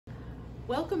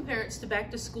Welcome parents to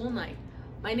Back to School Night.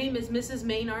 My name is Mrs.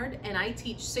 Maynard and I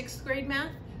teach 6th grade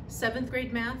math, 7th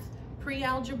grade math,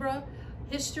 pre-algebra,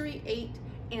 history 8,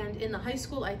 and in the high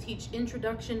school I teach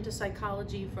Introduction to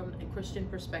Psychology from a Christian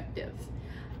perspective.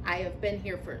 I have been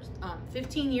here for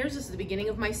 15 years. This is the beginning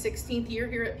of my 16th year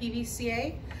here at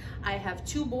Pvca. I have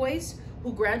 2 boys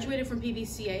who graduated from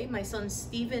Pvca. My son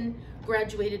Stephen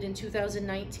graduated in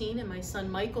 2019 and my son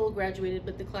Michael graduated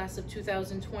with the class of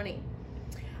 2020.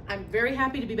 I'm very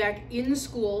happy to be back in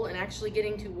school and actually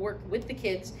getting to work with the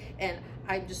kids, and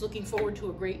I'm just looking forward to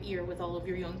a great year with all of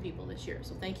your young people this year.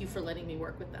 So thank you for letting me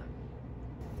work with them.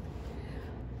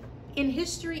 In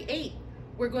History 8,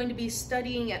 we're going to be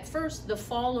studying at first the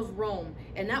fall of Rome,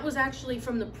 and that was actually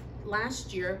from the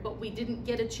last year, but we didn't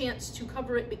get a chance to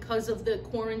cover it because of the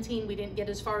quarantine. We didn't get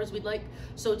as far as we'd like.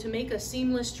 So to make a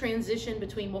seamless transition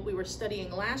between what we were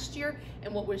studying last year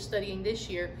and what we're studying this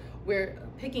year, we're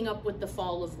picking up with the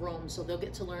fall of Rome. So they'll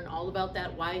get to learn all about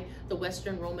that, why the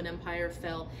Western Roman Empire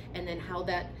fell, and then how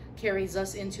that carries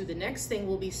us into the next thing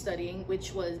we'll be studying,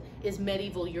 which is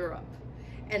medieval Europe.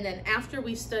 And then after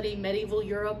we study medieval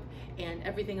Europe and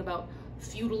everything about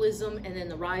feudalism and then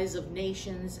the rise of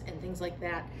nations and things like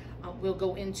that, we'll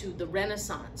go into the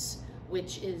Renaissance,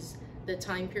 which is the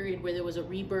time period where there was a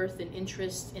rebirth in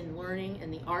interest in learning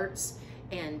and the arts.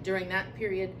 And during that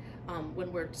period,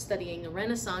 when we're studying the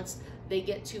Renaissance, they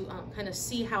get to kind of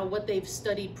see how what they've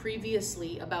studied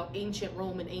previously about ancient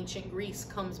Rome and ancient Greece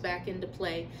comes back into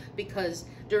play, because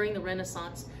during the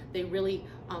Renaissance, they really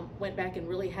went back and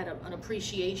really had an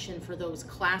appreciation for those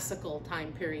classical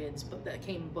time periods that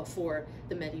came before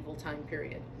the medieval time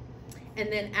period. And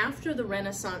then after the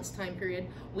Renaissance time period,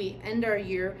 we end our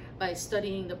year by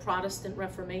studying the Protestant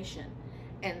Reformation.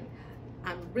 And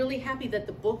I'm really happy that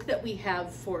the book that we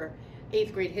have for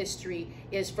 8th grade history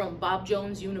is from Bob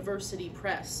Jones University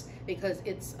Press, because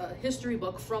it's a history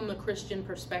book from the Christian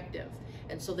perspective.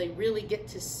 And so they really get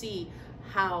to see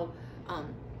how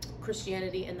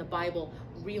Christianity and the Bible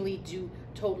really do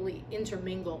totally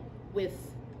intermingle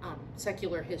with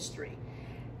secular history.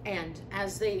 And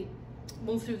as they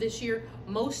move through this year,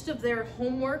 most of their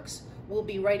homeworks will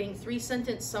be writing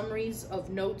 3-sentence summaries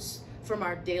of notes from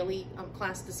our daily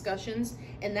class discussions,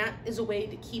 and that is a way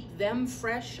to keep them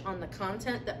fresh on the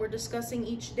content that we're discussing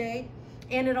each day.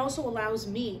 And it also allows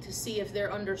me to see if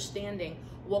they're understanding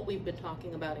what we've been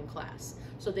talking about in class.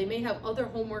 So they may have other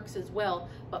homeworks as well,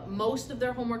 but most of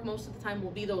their homework most of the time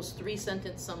will be those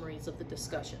 3-sentence summaries of the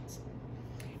discussions.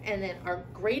 And then our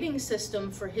grading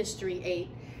system for History 8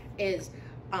 is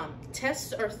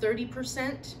tests are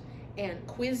 30% and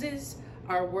quizzes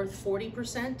are worth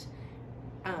 40%.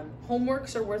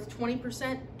 Homeworks are worth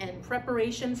 20%, and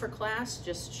preparation for class,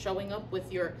 just showing up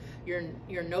with your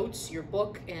notes, your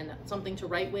book, and something to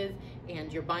write with,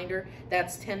 and your binder,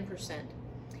 that's 10%.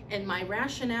 And my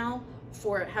rationale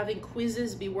for having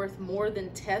quizzes be worth more than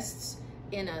tests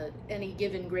in any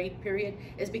given grade period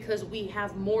is because we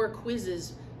have more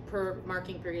quizzes per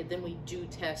marking period than we do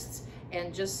tests.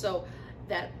 And just so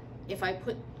that if I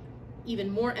put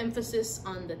even more emphasis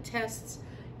on the tests,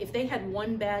 if they had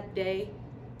one bad day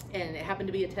and it happened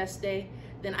to be a test day,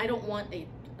 then I don't want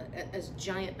as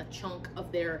giant a chunk of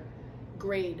their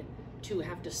grade to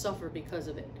have to suffer because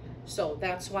of it. So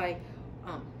that's why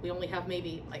we only have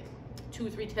maybe like 2 or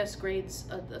 3 test grades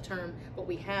a term, but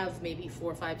we have maybe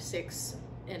 4, 5, 6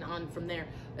 and on from there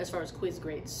as far as quiz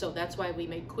grades. So that's why we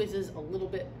made quizzes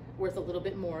worth a little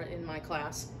bit more in my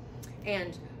class.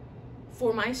 And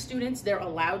for my students, they're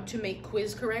allowed to make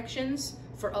quiz corrections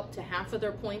for up to half of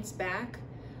their points back.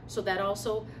 So that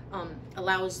also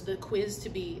allows the quiz to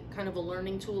be kind of a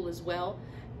learning tool as well.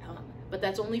 But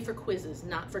that's only for quizzes,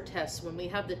 not for tests. When we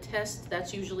have the test,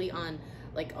 that's usually on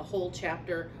like a whole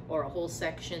chapter or a whole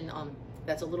section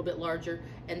that's a little bit larger.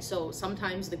 And so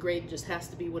sometimes the grade just has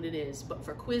to be what it is. But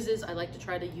for quizzes, I like to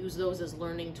try to use those as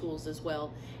learning tools as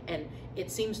well. And it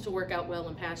seems to work out well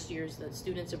in past years. The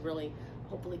students have really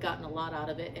hopefully gotten a lot out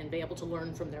of it and be able to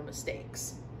learn from their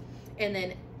mistakes. And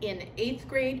then in 8th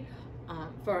grade,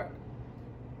 for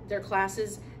their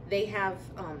classes, they have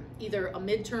either a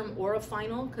midterm or a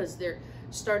final, because they're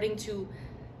starting to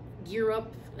gear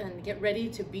up and get ready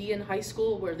to be in high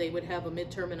school where they would have a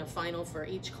midterm and a final for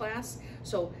each class.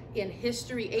 So in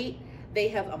History 8, they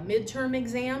have a midterm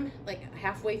exam like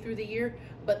halfway through the year,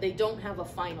 but they don't have a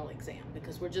final exam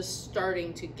because we're just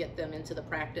starting to get them into the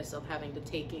practice of having to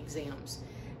take exams.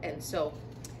 And so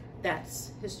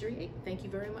that's History 8. Thank you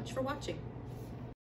very much for watching.